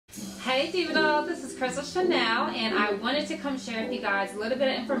Hey Diva Dolls, this is Crystal Chanel, and I wanted to come share with you guys a little bit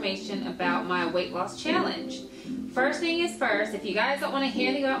of information about my weight loss challenge. First thing is first, if you guys don't want to hear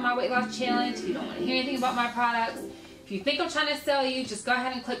anything about my weight loss challenge, if you don't want to hear anything about my products, if you think I'm trying to sell you, just go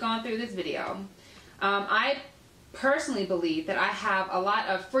ahead and click on through this video. I personally believe that I have a lot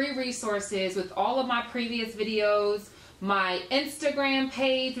of free resources with all of my previous videos, my Instagram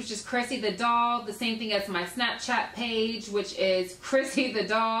page, which is Chrissy the Doll, the same thing as my Snapchat page, which is Chrissy the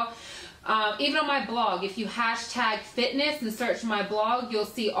Doll. Even on my blog, if you hashtag fitness and search my blog, you'll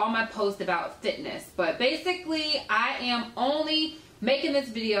see all my posts about fitness. But basically, I am only making this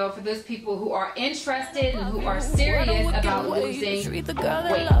video for those people who are interested and who are serious about losing weight.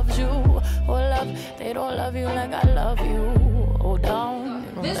 They don't love you like I love you.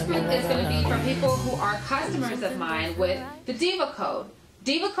 This group is going to be for people who are customers of mine with the Diva Code.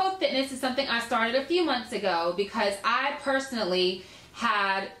 Diva Code Fitness is something I started a few months ago because I personally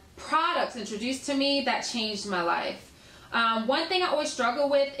had products introduced to me that changed my life. One thing I always struggle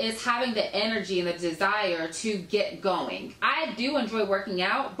with is having the energy and the desire to get going. I do enjoy working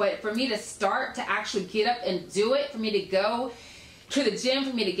out, but for me to start to actually get up and do it, for me to go to the gym,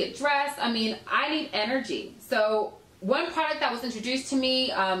 for me to get dressed, I mean, I need energy. So one product that was introduced to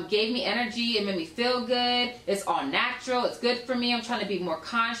me gave me energy. It made me feel good. It's all natural. It's good for me. I'm trying to be more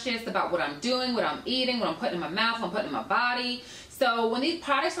conscious about what I'm doing, what I'm eating, what I'm putting in my mouth, what I'm putting in my body. So when these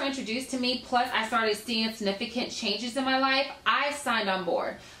products were introduced to me, plus I started seeing significant changes in my life, I signed on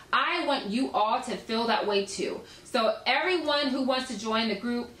board. I want you all to feel that way too. So everyone who wants to join the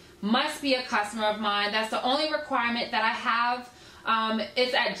group must be a customer of mine. That's the only requirement that I have.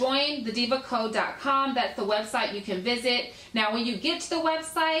 It's at jointhedivacode.com. That's the website you can visit. Now when you get to the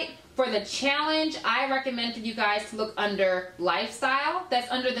website for the challenge, I recommend for you guys to look under lifestyle. That's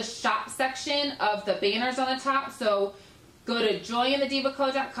under the shop section of the banners on the top. So go to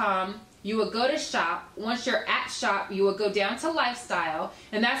jointhedivacode.com. You will go to shop. Once you're at shop, you will go down to lifestyle,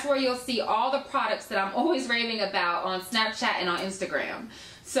 and that's where you'll see all the products that I'm always raving about on Snapchat and on Instagram.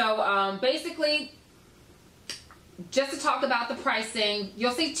 So basically, just to talk about the pricing,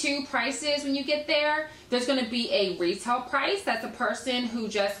 you'll see two prices when you get there. There's going to be a retail price. That's a person who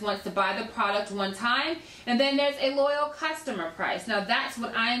just wants to buy the product one time. And then there's a loyal customer price. Now that's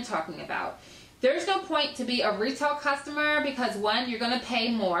what I am talking about. There's no point to be a retail customer because one, you're going to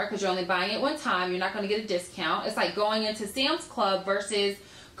pay more because you're only buying it one time. You're not going to get a discount. It's like going into Sam's Club versus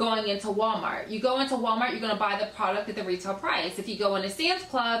going into Walmart. You go into Walmart, you're going to buy the product at the retail price. If you go into Sam's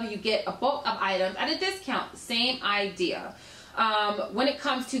Club, you get a bulk of items at a discount. Same idea. When it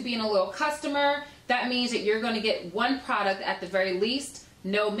comes to being a loyal customer, that means that you're going to get one product at the very least,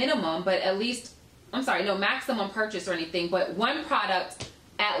 no minimum, but at least, I'm sorry, no maximum purchase or anything, but one product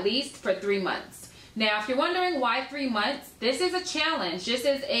at least for 3 months. Now, if you're wondering why 3 months, this is a challenge. This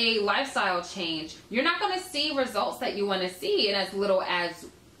is a lifestyle change. You're not going to see results that you want to see in as little as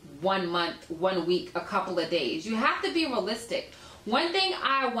 1 month, 1 week, a couple of days. You have to be realistic. One thing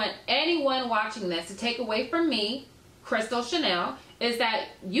I want anyone watching this to take away from me, Crystal Chanel, is that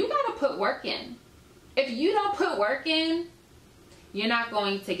you got to put work in. If you don't put work in, you're not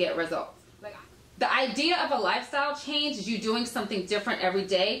going to get results. The idea of a lifestyle change is you doing something different every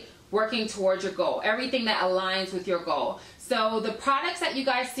day, working towards your goal, everything that aligns with your goal. So the products that you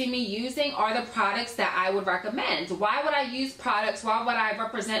guys see me using are the products that I would recommend. Why would I use products? Why would I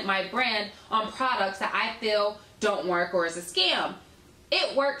represent my brand on products that I feel don't work or is a scam?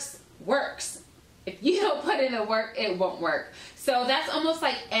 It works. If you don't put in the work, it won't work. So that's almost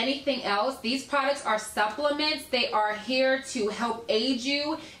like anything else. These products are supplements. They are here to help aid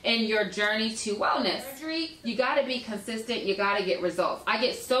you in your journey to wellness. Surgery, you got to be consistent. You got to get results. I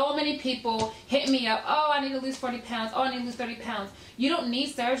get so many people hit me up, oh, I need to lose 40 pounds. Oh, I need to lose 30 pounds. You don't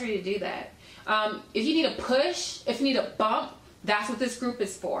need surgery to do that. If you need a push, if you need a bump, that's what this group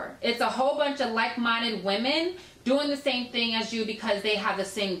is for. It's a whole bunch of like-minded women doing the same thing as you because they have the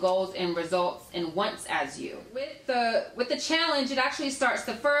same goals and results and wants as you. With the challenge, it actually starts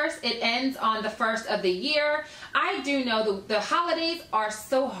the 1st. It ends on the 1st of the year. I do know the holidays are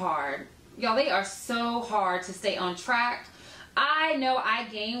so hard. Y'all, they are so hard to stay on track. I know I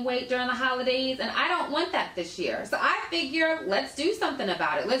gain weight during the holidays and I don't want that this year. So I figure let's do something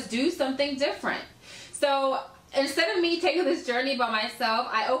about it. Let's do something different. So instead of me taking this journey by myself,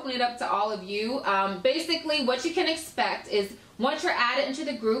 I open it up to all of you. Basically, what you can expect is once you're added into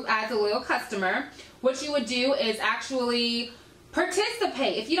the group as a loyal customer, what you would do is actually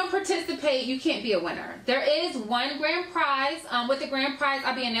participate. If you don't participate, you can't be a winner. There is one grand prize. With the grand prize,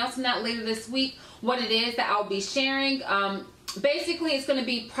 I'll be announcing that later this week, what it is that I'll be sharing. Basically, it's going to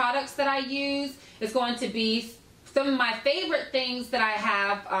be products that I use. It's going to be some of my favorite things that I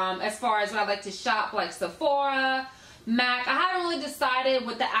have as far as what I like to shop, like Sephora, MAC. I haven't really decided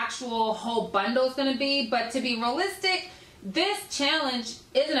what the actual whole bundle is going to be, but to be realistic, this challenge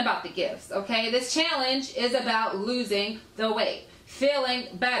isn't about the gifts, okay? This challenge is about losing the weight, feeling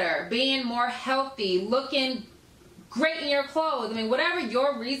better, being more healthy, looking great in your clothes. I mean, whatever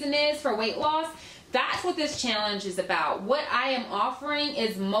your reason is for weight loss, that's what this challenge is about. What I am offering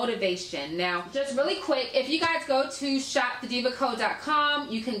is motivation. Now, just really quick, if you guys go to shopthedivacode.com,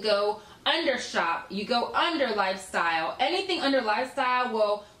 you can go under shop, you go under lifestyle. Anything under lifestyle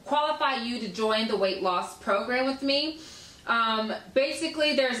will qualify you to join the weight loss program with me.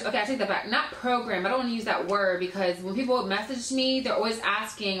 Basically there's, okay, I take that back, not program, I don't want to use that word, because when people message me, they're always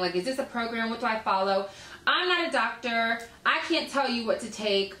asking, like, is this a program, what do I follow? I'm not a doctor, I can't tell you what to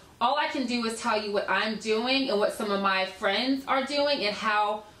take. All I can do is tell you what I'm doing and what some of my friends are doing and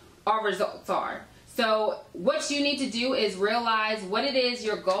how our results are. So what you need to do is realize what it is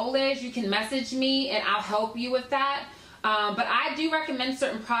your goal is. You can message me and I'll help you with that. But I do recommend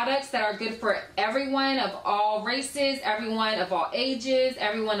certain products that are good for everyone of all races, everyone of all ages,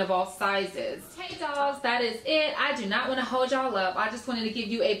 everyone of all sizes. Hey dolls, that is it. I do not want to hold y'all up. I just wanted to give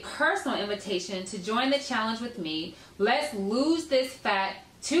you a personal invitation to join the challenge with me. Let's lose this fat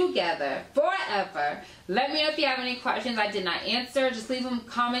together forever. Let me know if you have any questions I did not answer. Just leave them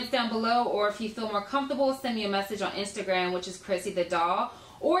comments down below, or if you feel more comfortable, send me a message on Instagram, which is Chrissy the Doll,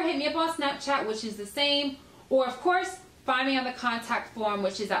 or hit me up on Snapchat, which is the same, or of course find me on the contact form,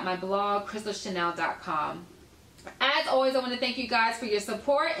 which is at my blog, crystalchanel.com. As always, I want to thank you guys for your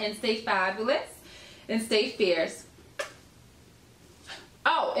support, and stay fabulous and stay fierce.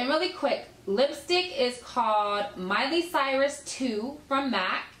 Oh, and really quick, lipstick is called Miley Cyrus 2 from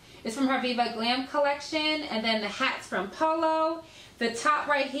MAC. It's from her Viva Glam collection. And then the hat's from Polo. The top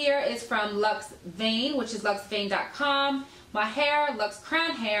right here is from Luxe Vein, which is luxvein.com. My hair, Luxe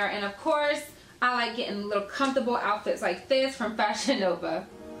Crown Hair. And of course, I like getting little comfortable outfits like this from fashionnova.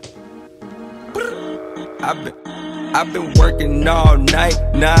 I've been working all night,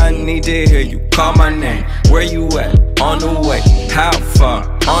 now I need to hear you call my name. Where you at? On the way. How far?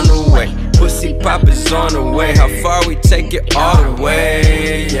 On the way. Pussy pop is on the way. How far we take it all the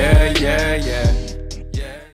way? Yeah, yeah, yeah.